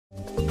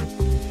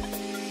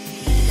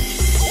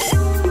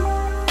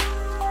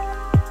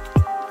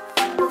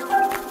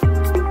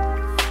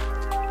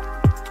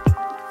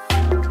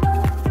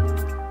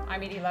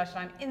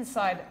I'm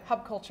inside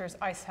Hub Culture's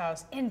Ice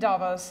House in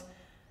Davos.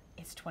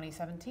 It's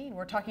 2017.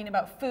 We're talking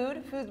about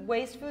food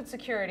waste, food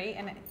security,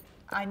 and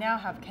I now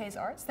have Kees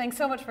Aarts. Thanks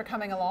so much for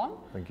coming along.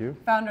 Thank you.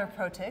 Founder of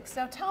Protix.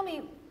 Now tell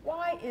me,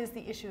 why is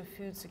the issue of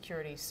food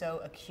security so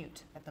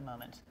acute at the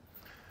moment?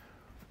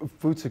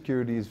 Food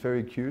security is very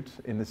acute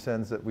in the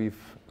sense that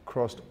we've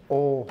crossed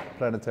all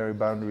planetary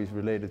boundaries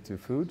related to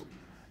food,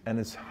 and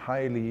it's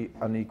highly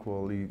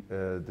unequally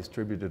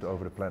distributed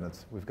over the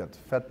planet. We've got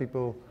fat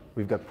people,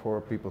 we've got poor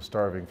people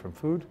starving from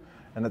food,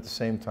 and at the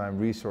same time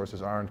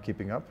resources aren't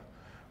keeping up.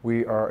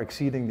 We are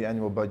exceeding the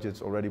annual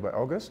budgets already by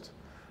August,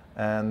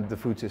 and the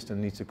food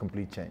system needs a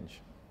complete change.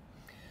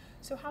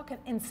 So how can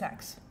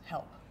insects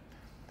help?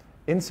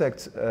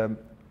 Insects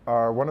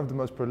are one of the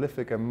most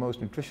prolific and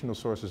most nutritional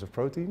sources of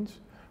proteins.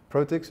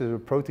 Protix is a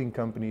protein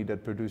company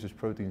that produces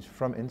proteins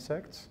from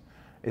insects.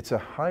 It's a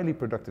highly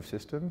productive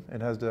system. It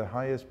has the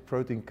highest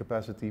protein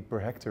capacity per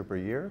hectare per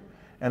year,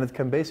 and it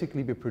can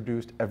basically be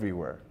produced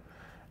everywhere.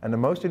 And the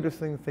most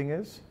interesting thing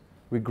is,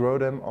 we grow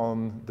them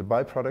on the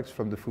byproducts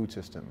from the food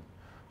system.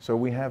 So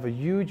we have a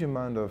huge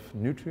amount of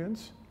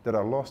nutrients that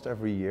are lost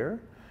every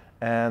year,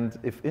 and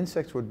if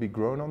insects would be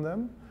grown on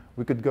them,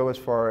 we could go as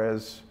far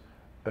as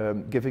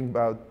giving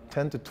about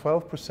 10 to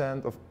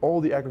 12% of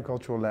all the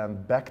agricultural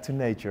land back to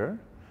nature,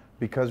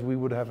 because we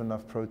would have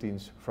enough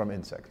proteins from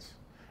insects.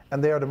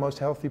 And they are the most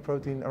healthy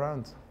protein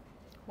around.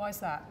 Why is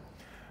that?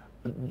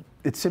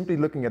 It's simply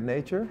looking at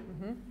nature.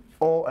 Mm-hmm.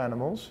 All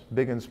animals,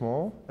 big and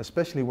small,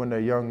 especially when they're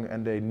young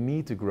and they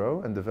need to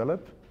grow and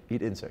develop,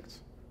 eat insects.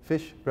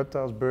 Fish,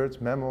 reptiles,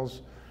 birds,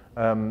 mammals.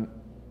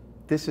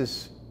 This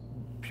is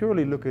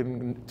purely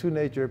looking to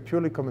nature,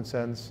 purely common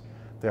sense.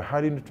 They're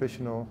highly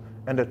nutritional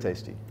and they're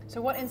tasty.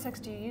 So what insects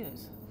do you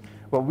use?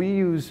 Well, we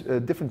use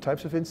different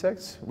types of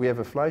insects. We have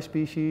a fly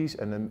species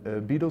and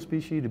a beetle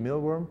species, the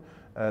mealworm,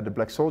 the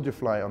black soldier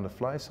fly on the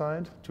fly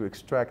side, to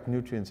extract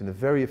nutrients in a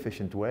very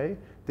efficient way.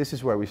 This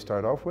is where we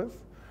start off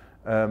with.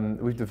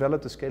 We've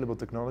developed the scalable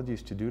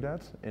technologies to do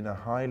that in a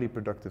highly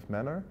productive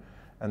manner.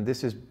 And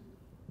this is,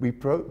 we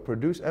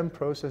produce and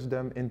process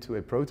them into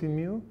a protein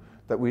meal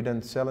that we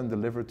then sell and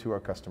deliver to our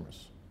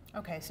customers.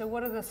 Okay, so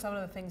what are some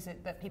of the things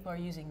that people are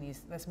using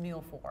this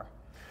meal for?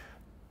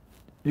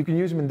 You can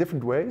use them in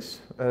different ways.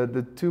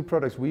 The two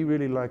products we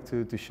really like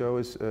to show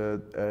is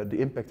the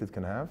impact it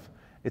can have.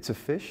 It's a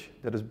fish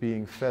that is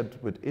being fed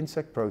with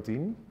insect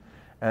protein,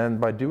 and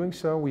by doing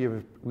so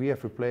we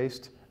have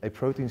replaced a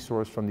protein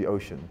source from the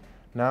ocean.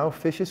 Now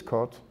fish is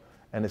caught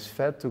and is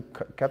fed to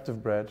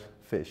captive bred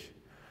fish.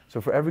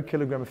 So for every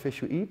kilogram of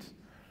fish you eat,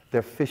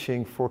 they're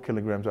fishing 4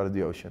 kilograms out of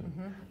the ocean.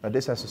 Mm-hmm. Now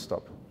this has to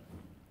stop.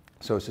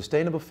 So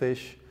sustainable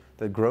fish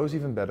that grows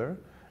even better.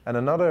 And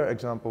another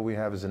example we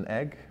have is an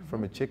egg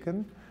from a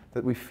chicken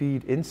that we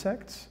feed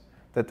insects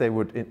that they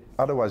would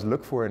otherwise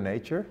look for in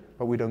nature,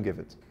 but we don't give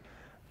it.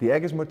 The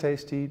egg is more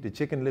tasty, the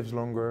chicken lives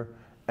longer,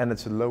 and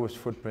it's the lowest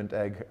footprint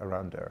egg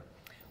around there.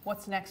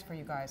 What's next for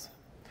you guys?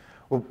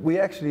 Well,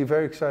 we're actually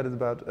very excited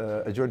about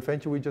a joint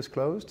venture we just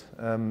closed.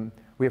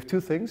 We have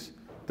two things.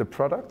 The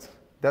product,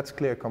 that's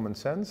clear common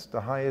sense, the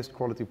highest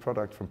quality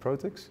product from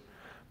Protix.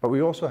 But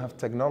we also have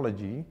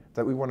technology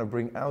that we want to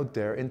bring out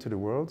there into the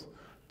world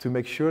to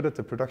make sure that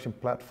the production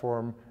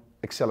platform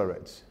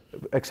accelerates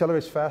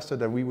faster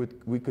than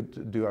we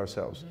could do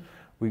ourselves. Mm-hmm.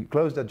 We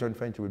closed that joint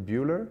venture with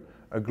Buehler,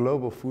 a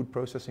global food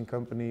processing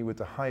company with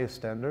the highest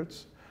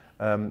standards,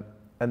 and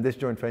this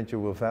joint venture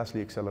will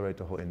vastly accelerate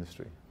the whole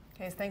industry.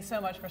 Okay, thanks so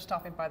much for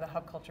stopping by the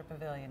Hub Culture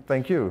Pavilion.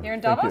 Thank you. Here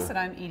in Davos, and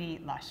I'm Edie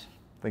Lush.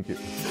 Thank you.